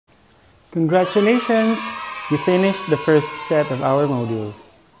Congratulations! You finished the first set of our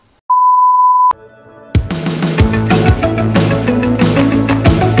modules.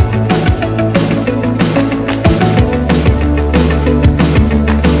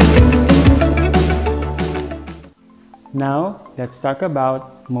 Now, let's talk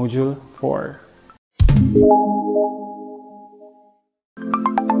about Module 4.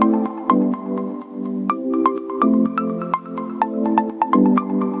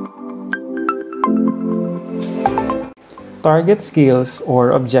 Target skills or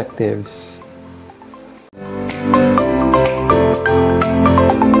objectives.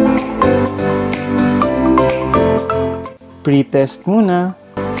 Pre-test muna.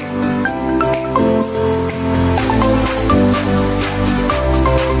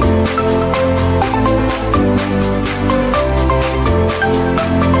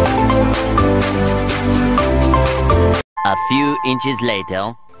 A few inches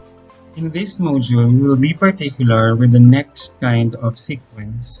later. In this module, we will be particular with the next kind of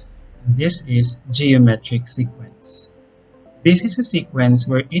sequence. This is geometric sequence. This is a sequence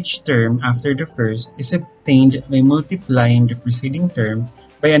where each term after the first is obtained by multiplying the preceding term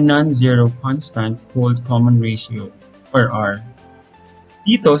by a non-zero constant called common ratio, or R.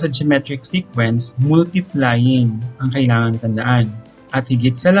 Dito sa geometric sequence, multiplying ang kailangan tandaan. At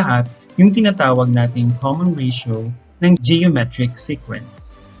higit sa lahat, yung tinatawag nating common ratio ng geometric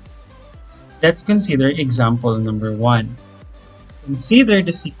sequence. Let's consider example number 1. Consider the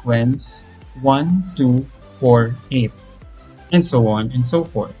sequence 1, 2, 4, 8, and so on and so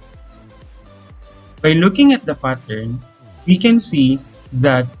forth. By looking at the pattern, we can see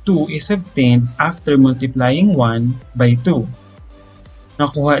that 2 is obtained after multiplying 1 by 2.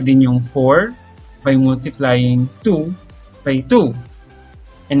 Nakuha din yung 4 by multiplying 2 by 2.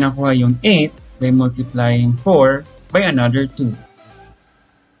 And nakuha yung 8 by multiplying 4 by another 2.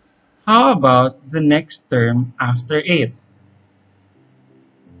 How about the next term after 8?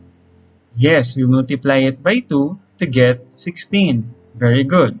 Yes, we multiply it by 2 to get 16. Very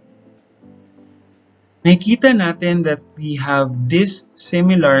good. Nakikita natin that we have these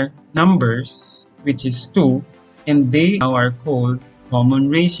similar numbers, which is 2, and they now are called common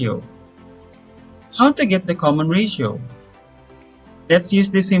ratio. How to get the common ratio? Let's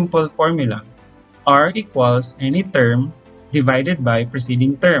use the simple formula. R equals any term divided by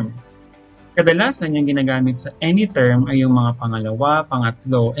preceding term. Kadalasan yung ginagamit sa any term ay yung mga pangalawa,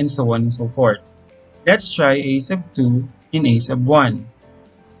 pangatlo, and so on and so forth. Let's try a sub 2 and a sub 1.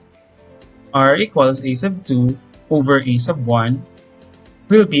 R equals a sub 2 over a sub 1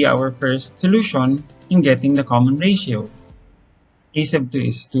 will be our first solution in getting the common ratio. A sub 2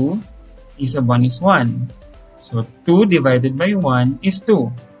 is 2, a sub 1 is 1. So 2 divided by 1 is 2.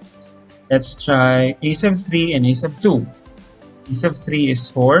 Let's try a sub 3 and a sub 2. A sub 3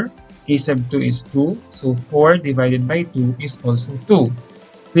 is 4. A sub 2 is 2, so 4 divided by 2 is also 2,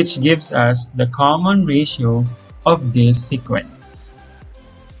 which gives us the common ratio of this sequence.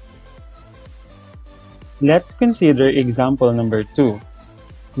 Let's consider example number 2.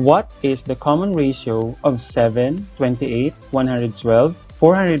 What is the common ratio of 7, 28, 112,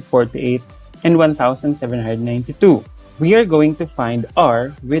 448, and 1792? We are going to find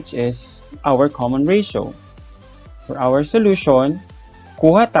R, which is our common ratio. For our solution,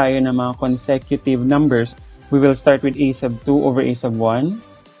 kuha tayo ng mga consecutive numbers. We will start with a sub 2 over a sub 1,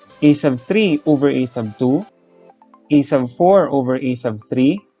 a sub 3 over a sub 2, a sub 4 over a sub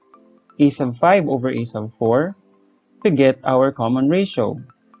 3, a sub 5 over a sub 4 to get our common ratio.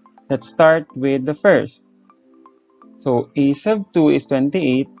 Let's start with the first. So a sub 2 is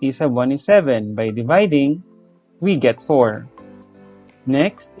 28, a sub 1 is 7. By dividing, we get 4.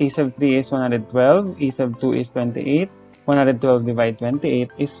 Next, a sub 3 is 112, a sub 2 is 28. 112 divided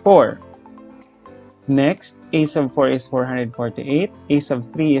 28 is 4. Next, a sub 4 is 448, a sub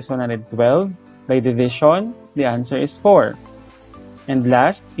 3 is 112. By division, the answer is 4. And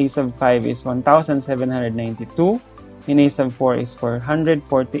last, a sub 5 is 1792, and a sub 4 is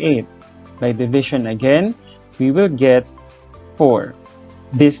 448. By division again, we will get 4.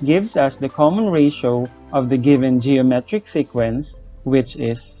 This gives us the common ratio of the given geometric sequence, which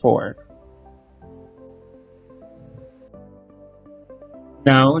is 4.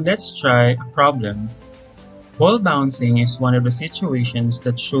 Now, let's try a problem. Ball bouncing is one of the situations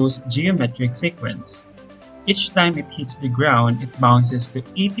that shows geometric sequence. Each time it hits the ground, it bounces to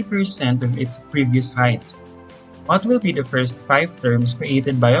 80% of its previous height. What will be the first 5 terms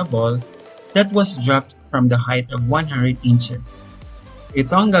created by a ball that was dropped from the height of 100 inches? So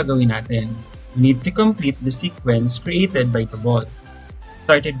ito ang gagawin natin. We need to complete the sequence created by the ball.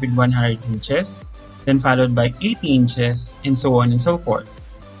 Started with 100 inches, then followed by 80 inches, and so on and so forth.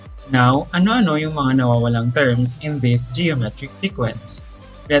 Now, ano-ano yung mga nawawalang terms in this geometric sequence?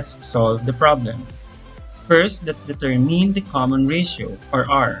 Let's solve the problem. First, let's determine the common ratio, or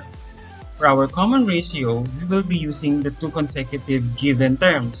R. For our common ratio, we will be using the two consecutive given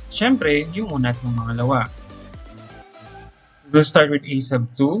terms. Siyempre, yung una at yung mangalawa. We'll start with a sub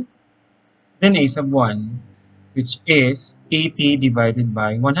 2, then a sub 1, which is 80 divided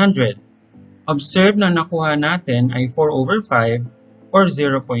by 100. Observe na nakuha natin ay 4 over 5 or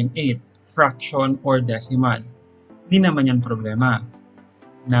 0.8, fraction or decimal. Di naman yan problema.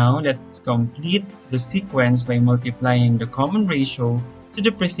 Now, let's complete the sequence by multiplying the common ratio to the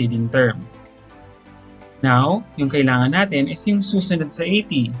preceding term. Now, yung kailangan natin is yung susunod sa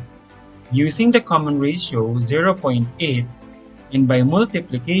 80. Using the common ratio 0.8 and by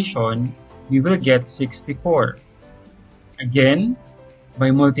multiplication, we will get 64. Again,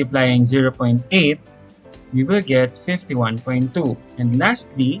 by multiplying 0.8, we will get 51.2. And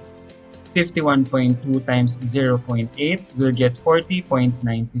lastly, 51.2 times 0.8 will get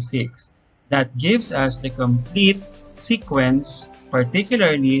 40.96. That gives us the complete sequence,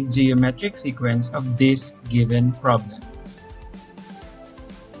 particularly geometric sequence of this given problem.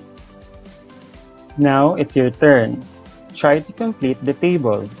 Now it's your turn. Try to complete the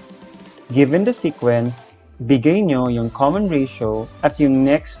table. Given the sequence, bigay nyo yung common ratio at yung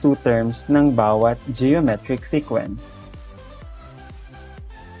next two terms ng bawat geometric sequence.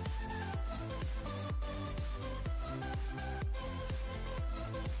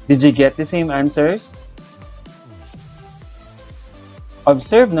 Did you get the same answers?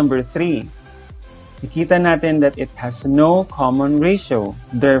 Observe number 3. Nakita natin that it has no common ratio,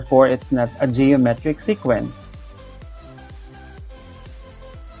 therefore it's not a geometric sequence.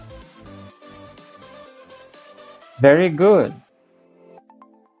 Very good.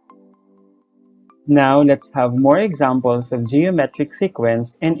 Now let's have more examples of geometric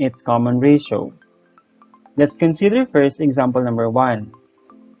sequence and its common ratio. Let's consider first example number 1.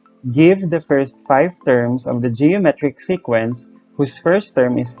 Give the first 5 terms of the geometric sequence whose first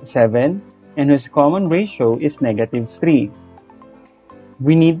term is 7 and whose common ratio is -3.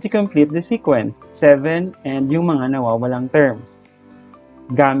 We need to complete the sequence, 7 and yung mga nawawalang terms.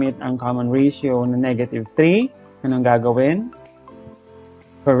 Gamit ang common ratio na -3, anong gagawin?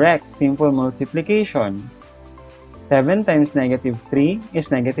 Correct, simple multiplication. 7 times -3 is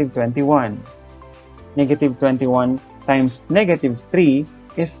 -21. -21 times -3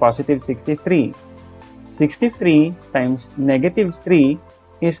 is positive 63. 63 times -3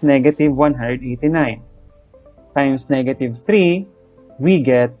 is -189. Times -3, we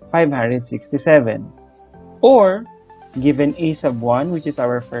get 567. Or, given a sub 1, which is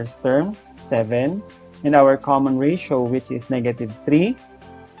our first term, 7, and our common ratio, which is -3,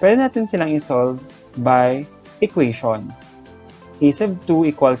 pwede natin silang isolve by equations. A sub 2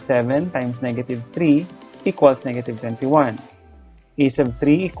 equals 7 times -3 equals -21. A sub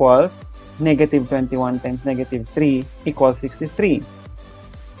 3 equals -21 times -3 equals 63.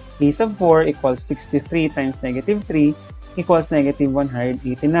 A sub 4 equals 63 times -3 equals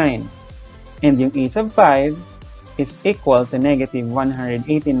 -189. And yung A sub 5 is equal to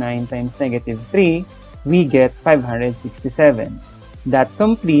 -189 times -3, we get 567. That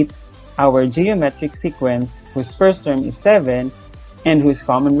completes our geometric sequence whose first term is 7 and whose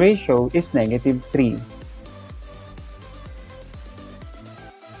common ratio is -3.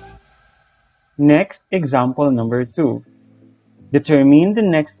 Next, example number 2. Determine the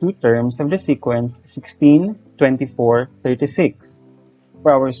next two terms of the sequence 16, 24, 36. For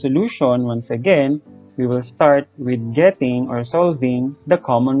our solution, once again, we will start with getting or solving the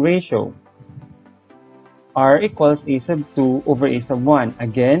common ratio. R equals A sub 2 over A sub 1.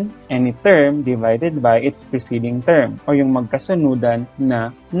 Again, any term divided by its preceding term or yung magkasunudan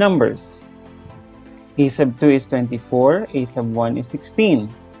na numbers. A sub 2 is 24, A sub 1 is 16.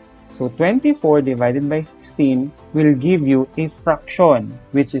 So 24 divided by 16 will give you a fraction,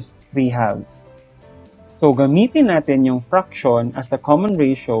 which is 3/2. So gamitin natin yung fraction as a common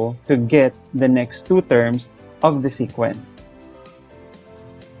ratio to get the next two terms of the sequence.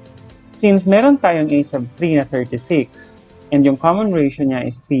 Since meron tayong A sub 3 na 36 and yung common ratio niya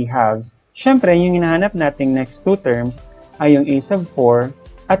is 3/2, syempre yung hinahanap nating next two terms ay yung A sub 4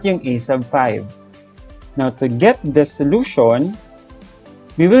 at yung A sub 5. Now to get the solution,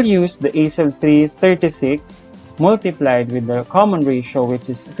 we will use the A sub 3, 36, multiplied with the common ratio which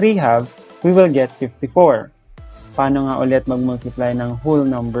is 3/2, we will get 54. Paano nga ulit mag-multiply ng whole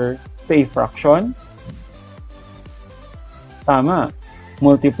number to a fraction? Tama.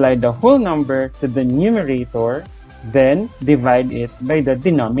 Multiply the whole number to the numerator, then divide it by the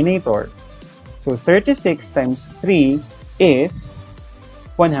denominator. So 36 times 3 is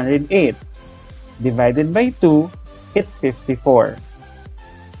 108. Divided by 2, it's 54.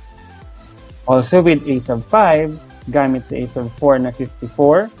 Also with a sub 5, gamit sa a sub 4 na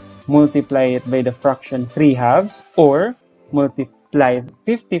 54, multiply it by the fraction 3 halves or multiply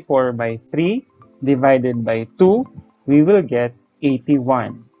 54 by 3 divided by 2, we will get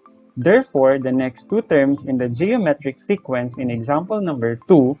 81. Therefore, the next two terms in the geometric sequence in example number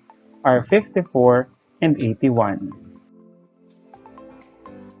 2 are 54 and 81.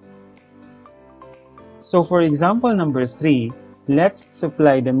 So for example number 3, let's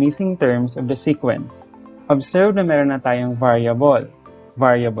supply the missing terms of the sequence. Observe na meron na tayong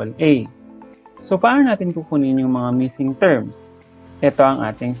variable A. So paano natin kukunin yung mga missing terms? Ito ang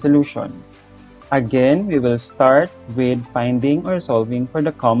ating solution. Again, we will start with finding or solving for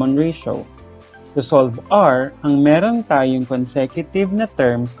the common ratio. To solve R, ang meron tayong consecutive na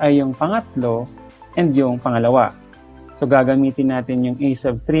terms ay yung pangatlo and yung pangalawa. So gagamitin natin yung A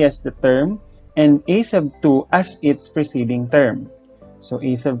sub 3 as the term and A sub 2 as its preceding term. So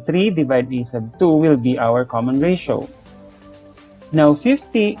A sub 3 divided A sub 2 will be our common ratio. Now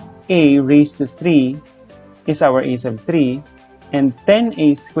 50A raised to 3 is our A sub 3 and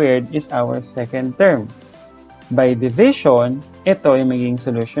 10A squared is our second term. By division, ito yung magiging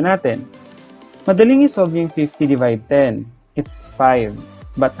solution natin. Madaling isolve yung 50 divide 10. It's 5.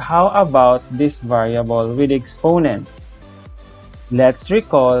 But how about this variable with exponents? Let's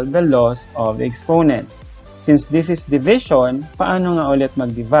recall the laws of exponents. Since this is division, paano nga ulit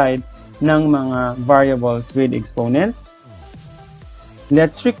mag-divide ng mga variables with exponents?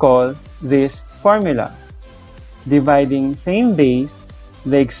 Let's recall this formula. Dividing same base,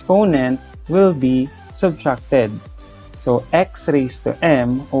 the exponent will be subtracted. So x raised to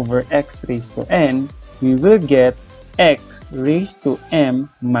m over x raised to n, we will get x raised to m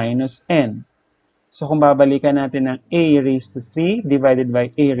minus n. So kung babalikan natin ng a raised to 3 divided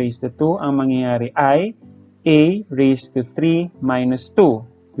by a raised to 2, ang mangyayari ay a raised to 3 minus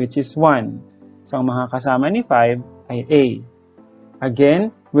 2, which is 1. So ang mga kasama ni 5 ay a.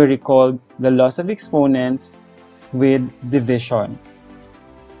 Again, we recalled the laws of exponents with division.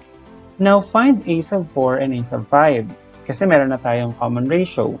 Now find a sub 4 and a sub 5 kasi meron na tayong common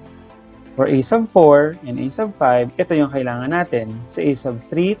ratio. For a sub 4 and a sub 5, ito yung kailangan natin sa a sub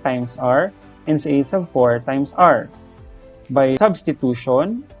 3 times r and sa a sub 4 times r. By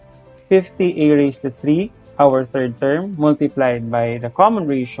substitution, 50a raised to 3, our third term, multiplied by the common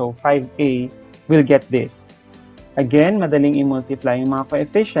ratio 5a, will get this. Again, madaling i-multiply yung mga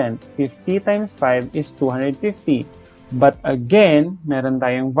coefficient. 50 times 5 is 250. But again, meron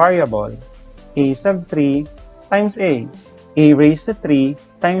tayong variable. A sub 3 times a. A raised to 3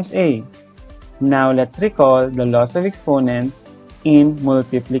 times a. Now, let's recall the laws of exponents in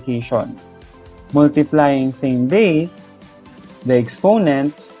multiplication. Multiplying same base, the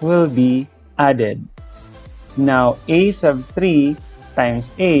exponents will be added. Now, a sub 3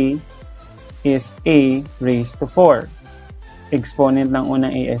 times a is a raised to 4. Exponent ng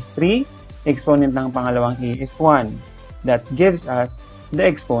unang a is 3, exponent ng pangalawang a is 1. That gives us the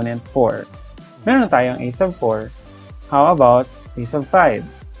exponent 4. Meron tayong a sub 4. How about a sub 5?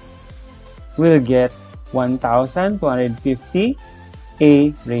 We'll get 1,250 a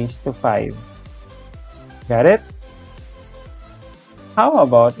raised to 5. Got it? How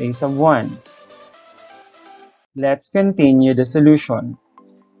about a sub 1? Let's continue the solution.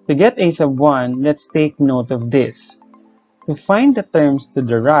 To get a sub 1, let's take note of this. To find the terms to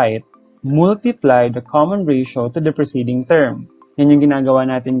the right, multiply the common ratio to the preceding term. Yan yung ginagawa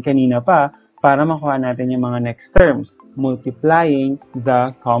natin kanina pa para makuha natin yung mga next terms, multiplying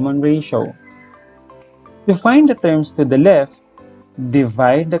the common ratio. To find the terms to the left,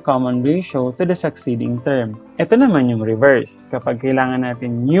 divide the common ratio to the succeeding term. Ito naman yung reverse. Kapag kailangan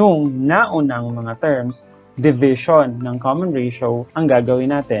natin yung naunang mga terms, division ng common ratio ang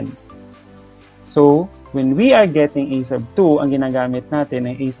gagawin natin. So, when we are getting a sub 2, ang ginagamit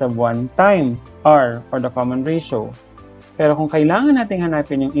natin ay a sub 1 times r for the common ratio. Pero kung kailangan natin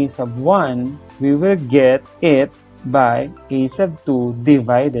hanapin yung a sub 1, we will get it by a sub 2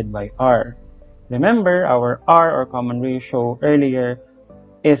 divided by r. Remember, our r or common ratio earlier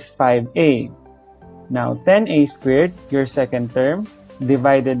is 5a. Now, 10a squared, your second term,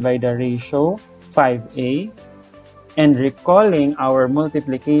 divided by the ratio 5a, and recalling our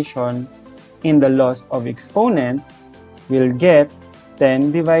multiplication in the laws of exponents, we'll get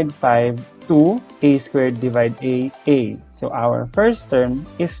 10 divide 5 to a squared divide a. So our first term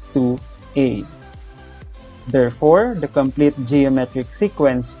is 2a. Therefore, the complete geometric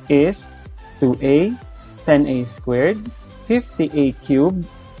sequence is 2a, 10a squared, 50a cubed,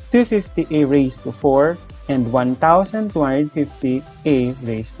 250a raised to 4, and 1,250a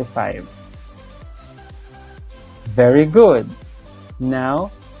raised to 5. Very good.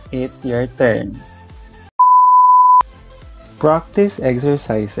 Now, it's your turn. Practice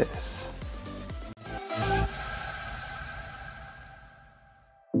exercises.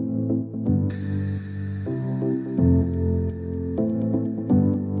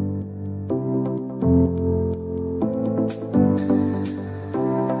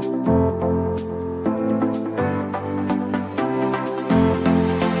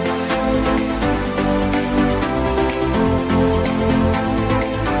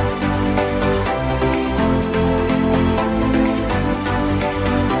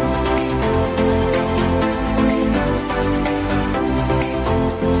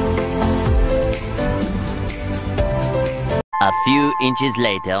 A few inches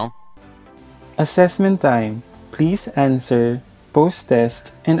later. Assessment time. Please answer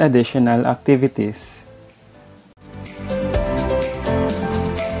post-test and additional activities.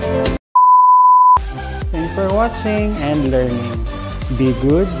 Thanks for watching and learning. Be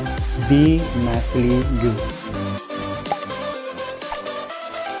good, be mathly good.